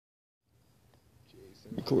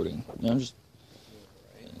Recording. No, I'm just...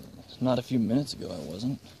 Not a few minutes ago I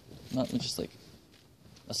wasn't. Not just like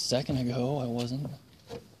a second ago I wasn't.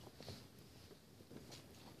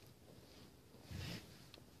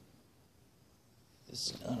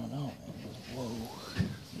 This, I don't know, man. Whoa.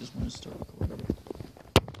 I just want to start recording.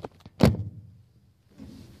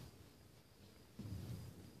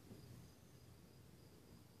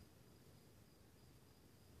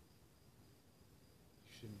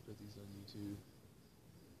 You shouldn't put these on YouTube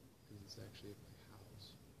because it's actually at my house.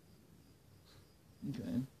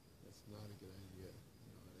 Okay. That's not a good idea.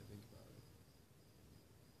 Now that I think about it.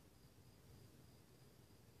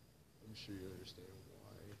 I'm sure you understand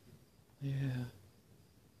why. Yeah.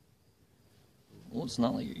 Well, it's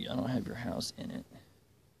not like I don't have your house in it.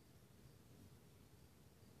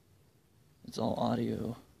 It's all audio.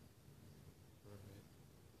 Alright.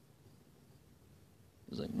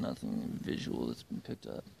 There's like nothing visual that's been picked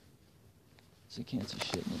up. So you can't see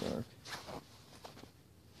shit in the dark.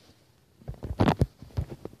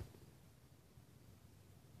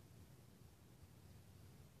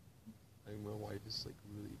 I think my wife is like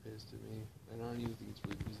really pissed at me. And I don't even think it's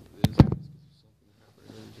really because of this. It's because of something that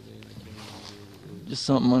happened earlier today and I can't even remember what it is. Just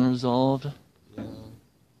something unresolved. Yeah.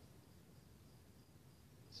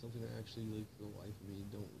 Something I actually, like, for the life of me,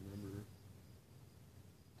 don't remember.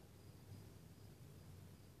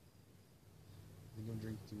 I think I'm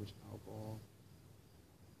drinking too much alcohol.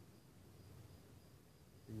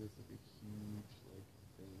 I think that's, like, a huge, like,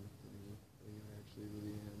 thing for me. I think I actually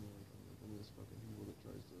really am, like, I'm like one of those fucking people that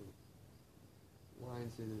tries to lie and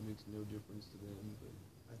say that it makes no difference to them, but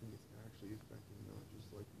I think it's actually affecting not just,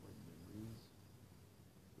 like, my memories,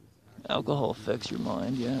 but it's actually... Alcohol affects your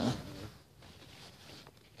mind, yeah.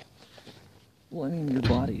 Well, I mean, your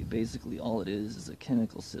body, basically, all it is a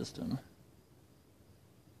chemical system.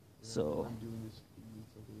 So... I'm doing this feeding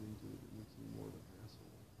something into it that makes me more of an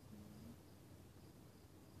asshole.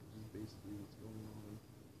 Which is basically what's going on. I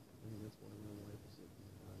think that's why my wife is like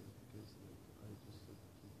mad, because like I just like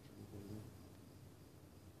keep drinking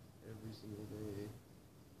every single day.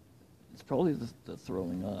 It's probably the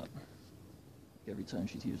throwing up. Every time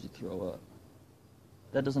she hears you throw up.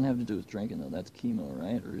 That doesn't have to do with drinking, though. That's chemo,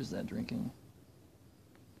 right? Or is that drinking?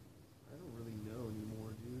 I don't really know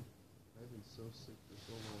anymore, dude. I've been so sick for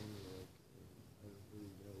so long that like I don't really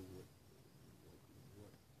know what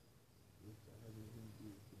if that has anything to do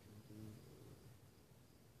with the drinking or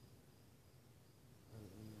I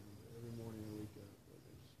don't know. But every morning I wake up like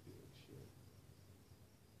I just feel like shit.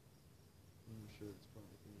 I'm sure it's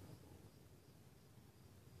probably from alcohol.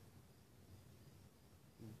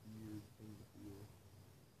 It's a weird thing to feel.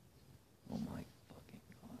 Oh my fucking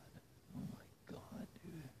god. Oh my god,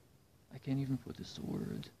 dude. I can't even put this to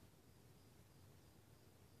words.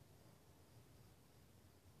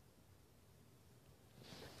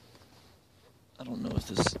 I don't know if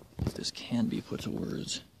this can be put to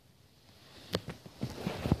words.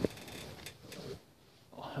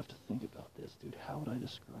 I'll have to think about this, dude. How would I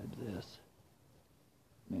describe this?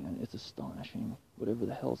 Man, it's astonishing. Whatever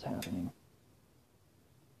the hell's happening.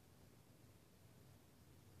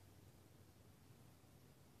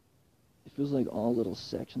 It feels like all little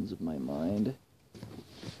sections of my mind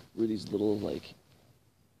were these little, like,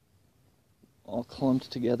 all clumped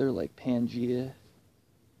together like Pangea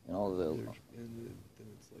and all the... And then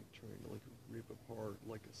it's like trying to like rip apart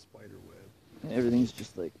like a spider web. And everything's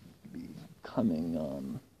just like becoming, all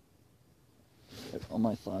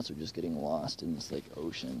my thoughts are just getting lost in this like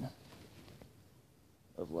ocean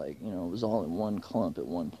of like, you know, it was all in one clump at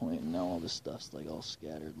one point and now all this stuff's like all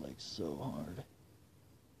scattered like so hard.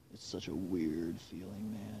 It's such a weird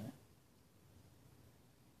feeling, man.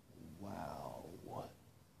 Wow.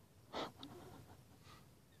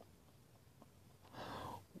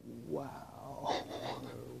 Wow.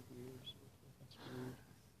 No, weird. That's weird.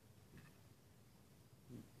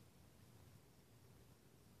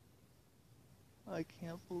 I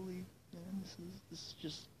can't believe, man, this is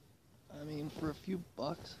just, I mean, for a few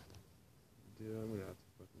bucks. Dude, I'm gonna have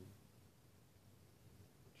to fucking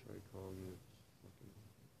try calling this fucking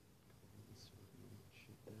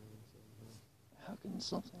shit down somehow. How can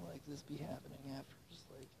something like this be happening after just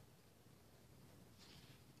like...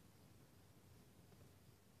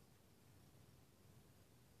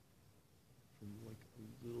 From like a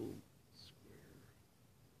little square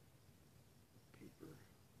of paper.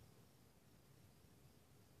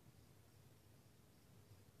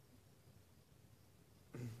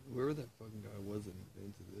 Whoever that fucking guy was that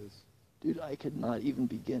invented this. Dude, I could not even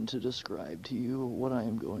begin to describe to you what I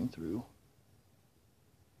am going through.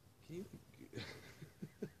 Can you...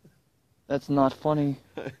 That's not funny.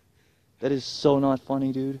 That is so not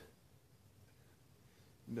funny, dude.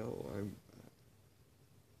 No, I'm.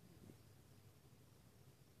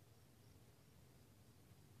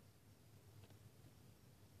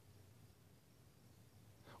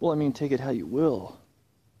 Well, I mean, take it how you will.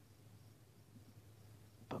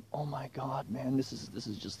 But oh my God, man, this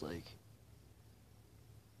is just like.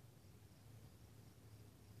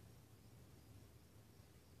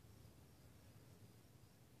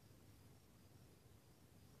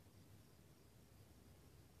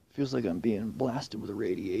 Feels like I'm being blasted with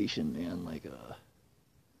radiation, man, like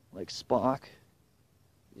Spock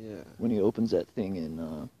Yeah. when he opens that thing in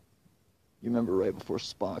you remember right before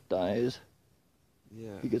Spock dies,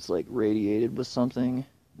 Yeah. he gets like radiated with something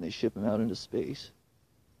and they ship him out into space.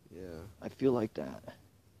 Yeah. I feel like that.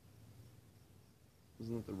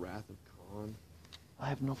 Wasn't it the Wrath of Khan? I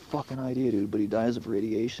have no fucking idea, dude, but he dies of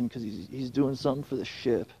radiation because he's doing something for the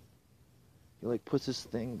ship. He like puts his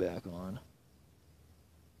thing back on.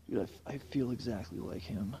 Dude, I feel exactly like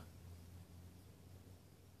him.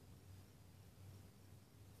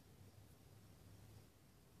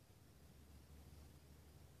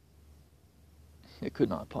 It could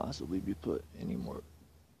not possibly be put any more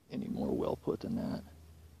well put than that.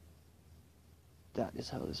 That is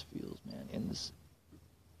how this feels, man. And this, I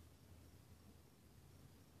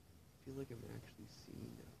feel like I'm actually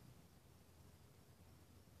seeing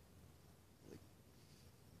like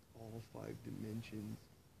all 5 dimensions.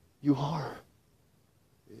 you are.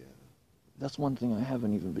 Yeah. That's one thing I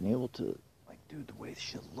haven't even been able to, like, dude, the way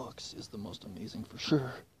shit looks is the most amazing for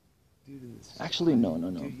sure. Dude, in this Actually, no. Dude,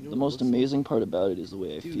 you know The what most it looks amazing part about it is the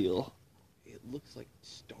way I Dude. feel. It looks like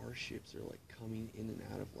starships are like coming in and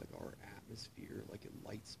out of like our atmosphere, like at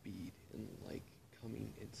light speed, and like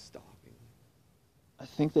coming and stopping. I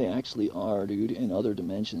think they actually are, dude, in other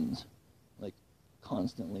dimensions. Like,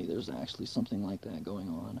 constantly, there's actually something like that going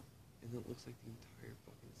on. And it looks like the entire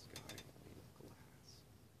fucking sky is made of glass.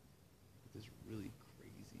 With this really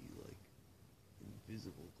crazy, like,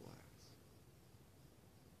 invisible glass.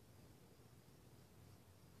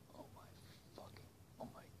 Oh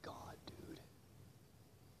my God, dude.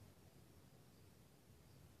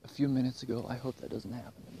 A few minutes ago, I hope that doesn't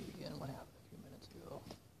happen to me again. What happened a few minutes ago?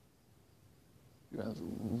 Dude, I was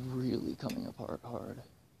really coming apart hard.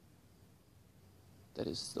 That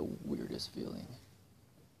is the weirdest feeling.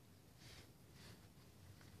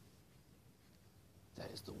 That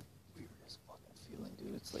is the weirdest fucking feeling,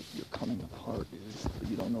 dude. It's like you're coming apart, dude, but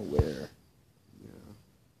you don't know where. Yeah.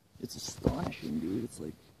 It's astonishing, dude. It's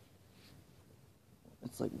like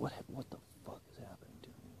what the fuck is happening to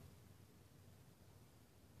me?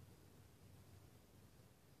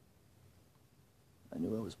 I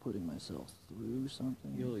knew I was putting myself through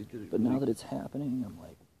something, You know, you did it but really now that it's happening, I'm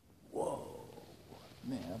like, whoa,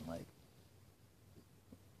 man, like,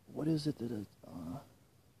 what is it that I'm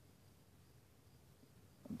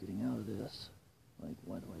getting out of this? Like,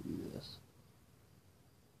 why do I do this?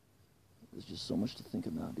 There's just so much to think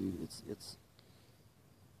about, dude.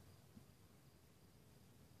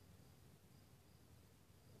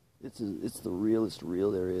 It's the realest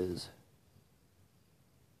real there is.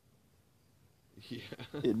 Yeah.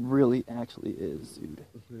 It really actually is, dude.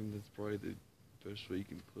 And that's probably the best way you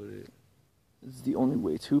can put it. It's the only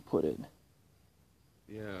way to put it.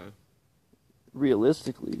 Yeah.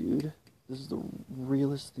 Realistically, dude, this is the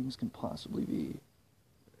realest things can possibly be.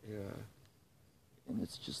 Yeah. And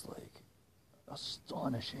it's just like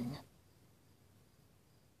astonishing.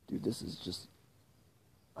 Dude, this is just,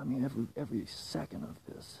 I mean, every second of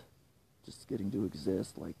this, just getting to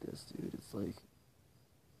exist like this, dude, it's like,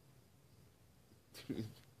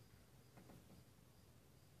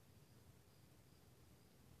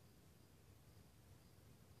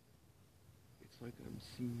 It's like I'm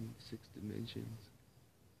seeing 6 dimensions.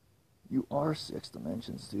 you are 6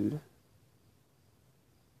 dimensions, dude.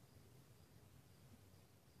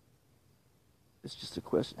 It's just a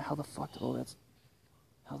question, how the fuck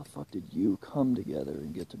did you come together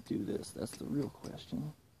and get to do this? That's the real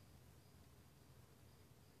question.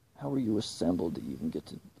 How were you assembled to even get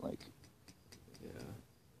to, like, Yeah.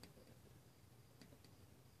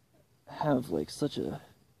 have, like, such a,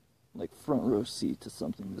 like, front row seat to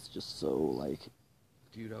something that's just so, like,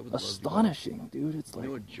 Dude, I would astonishing, dude. It's love to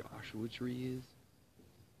be out. You know like, what Joshua Tree is?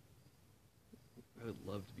 I would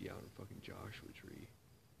love to be out in fucking Joshua Tree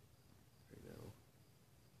right now.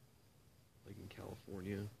 Like in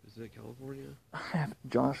California. Is that California? I have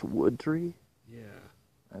Josh Woodtree. Yeah.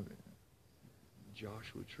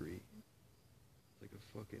 Joshua Tree. It's like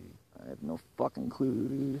a fucking... I have no fucking clue,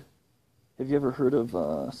 dude. Have you ever heard of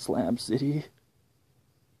Slab City?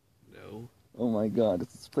 No. Oh my God,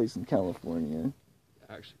 it's this place in California.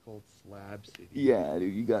 actually called Slab City. Yeah,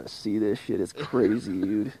 dude, you gotta see this shit. It's crazy,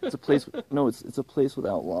 dude. It's a place. No, it's a place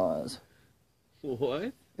without laws.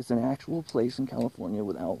 What? It's an actual place in California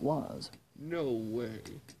without laws. No way.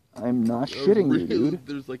 I'm not shitting you, dude.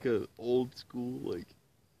 There's like a old school like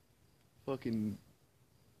fucking.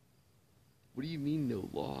 What do you mean no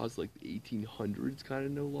laws? Like the 1800s kind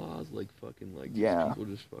of no laws? Like fucking like Yeah. people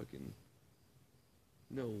just fucking.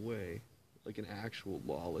 No way. Like an actual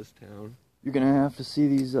lawless town. You're gonna have to see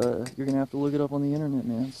these. You're gonna have to look it up on the internet,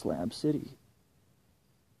 man. Slab City.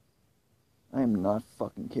 I am not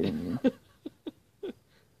fucking kidding you.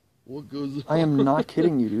 What goes on? I am not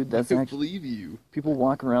kidding you, dude. That's I actually. believe you. People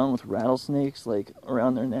walk around with rattlesnakes like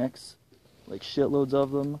around their necks, like shitloads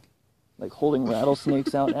of them, like holding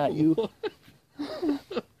rattlesnakes out at you.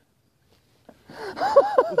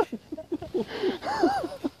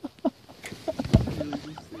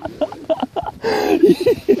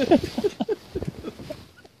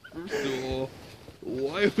 First of all,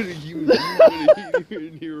 why would a human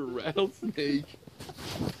being hear a rattlesnake?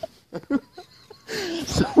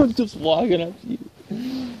 Someone's just walking up to you.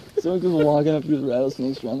 Someone's just walking up to you with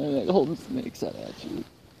rattlesnakes around their neck, holding snakes out at you.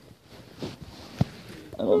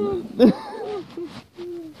 I don't know.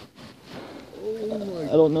 Oh my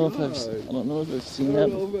I don't know if God. I don't know if I've seen I that.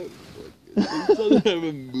 don't know about, like, some kind of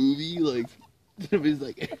a movie, like, somebody's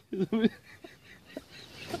like,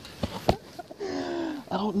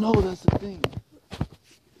 I don't know. That's the thing.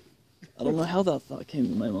 I don't know how that thought came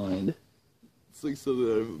to my mind. it's like something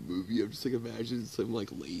out of a movie. I'm just like imagining some like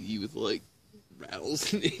lady with like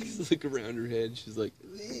rattlesnakes like around her head. She's like,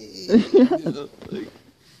 you know, like,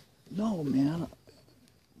 No, man.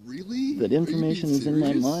 really? That information Are you is being in my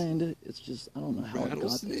serious? mind. It's just I don't know how it got there.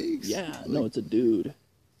 Rattlesnakes? Yeah, Like- no, it's a dude.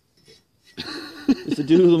 It's a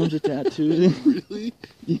dude with a bunch of tattoos. Really?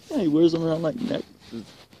 Yeah, he wears them around like necklaces.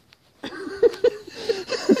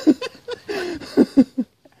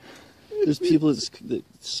 There's people that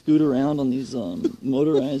scoot around on these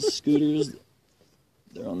motorized scooters.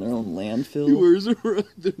 They're on their own He landfill. wears around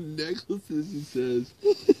the necklaces, he says.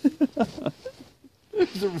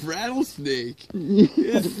 It's a rattlesnake.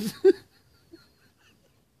 It's,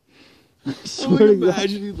 I I'm swear like to God.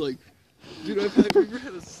 imagining like, dude, I've never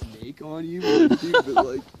had a snake on you, but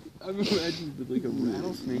like, I'm imagining that like a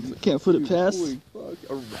rattlesnake. Like, Can't put it dude, past. Holy fuck,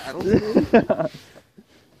 a rattlesnake?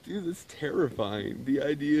 Dude, that's terrifying. The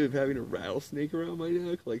idea of having a rattlesnake around my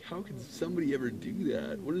neck. Like, how could somebody ever do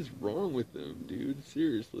that? What is wrong with them, dude?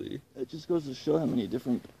 Seriously. It just goes to show how many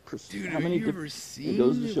different. Dude, how have many you diff- ever seen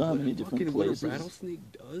goes to show how what many different fucking places- what a rattlesnake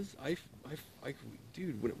does?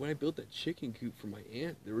 Dude, when I built that chicken coop for my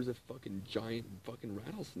aunt, there was a fucking giant fucking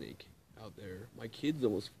rattlesnake out there. My kids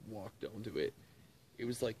almost walked onto it. It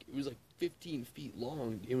was like 15 feet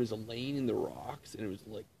long. It was a lane in the rocks, and it was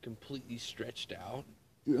like completely stretched out.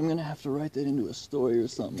 Dude, I'm gonna have to write that into a story or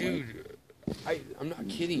something. Dude, I'm not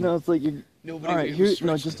kidding. No, it's like you're. No, but All right, it here. was No,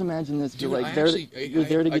 stretched. just imagine this. Dude, You're like there. You're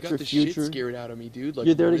there to I get got your the future. shit scared out of me, dude. Like,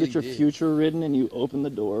 You're there to really get your did. future ridden, and you open the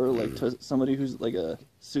door like to somebody who's like a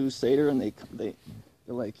soothsayer, and they're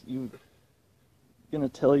like you gonna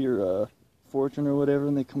tell your fortune or whatever,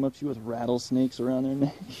 and they come up to you with rattlesnakes around their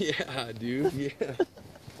neck. Yeah, dude. Yeah.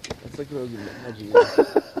 That's like what I was imagining.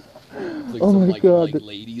 It's like Oh some my God. like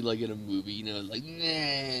lady like in a movie, you know, like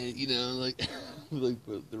nah, you know, like like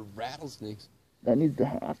but they're rattlesnakes, That needs to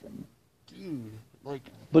happen. dude. Like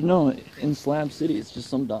But no, in Slab City, it's just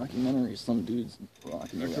some documentary, some dude's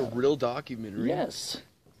rocking it's a around. real documentary. Yes.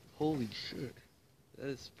 Holy shit, that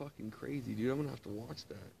is fucking crazy, dude. I'm gonna have to watch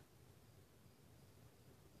that.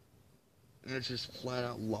 And it's just flat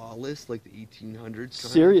out lawless, like the 1800s. Kind.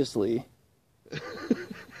 Seriously.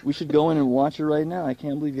 We should go in and watch it right now. I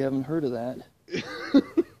can't believe you haven't heard of that.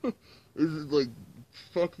 Is it like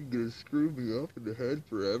fucking gonna screw me up in the head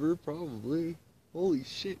forever? Probably. Holy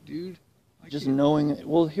shit, dude. I Just can't- knowing,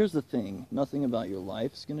 well, here's the thing. Nothing about your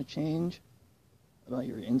life is going to change, about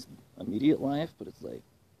your immediate life, but it's like,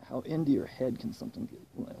 how into your head can something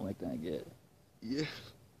like that get? Yeah.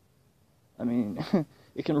 I mean,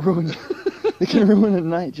 it can ruin a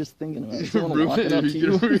night just thinking about it. Someone walking up to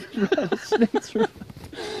you with rattlesnakes.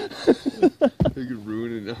 It could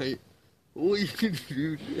ruin a night. Holy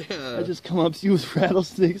dude, yeah. I just come up to you with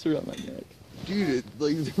rattlesnakes around my neck. Dude, it,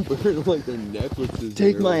 like they're wearing like their necklaces.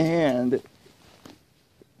 Take and my they're, hand.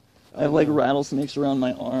 I have like rattlesnakes around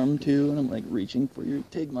my arm too, and I'm like reaching for you.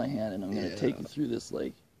 Take my hand, and I'm gonna take you through this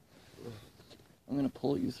like. I'm gonna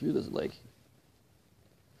pull you through this like.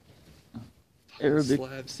 Arabic.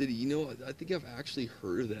 Slab City. You know, I think I've actually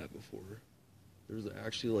heard of that before. There's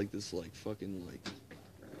actually like this like fucking like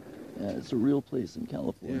Yeah, it's a real place in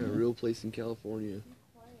California. yeah, a real place in California.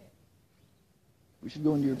 We should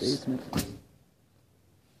go into your basement.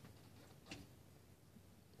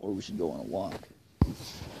 Or we should go on a walk.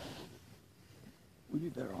 We'd be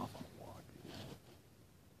better off on a walk.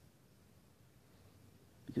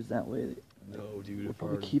 Because that way, No, dude. we're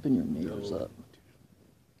probably keeping your neighbors up.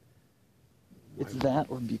 It's that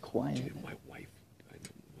or be quiet. Dude, my wife, I know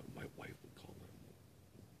my wife would call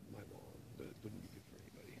my mom, but it wouldn't be good for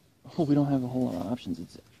anybody. Oh, we don't have a whole lot of options.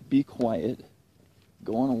 It's be quiet,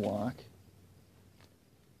 go on a walk.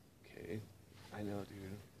 Okay. I know,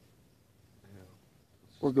 dude. I know.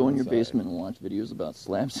 Or go in your basement and watch videos about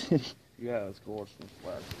Slab City. Yeah, let's go watch some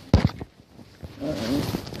Slab.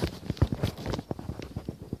 Alright.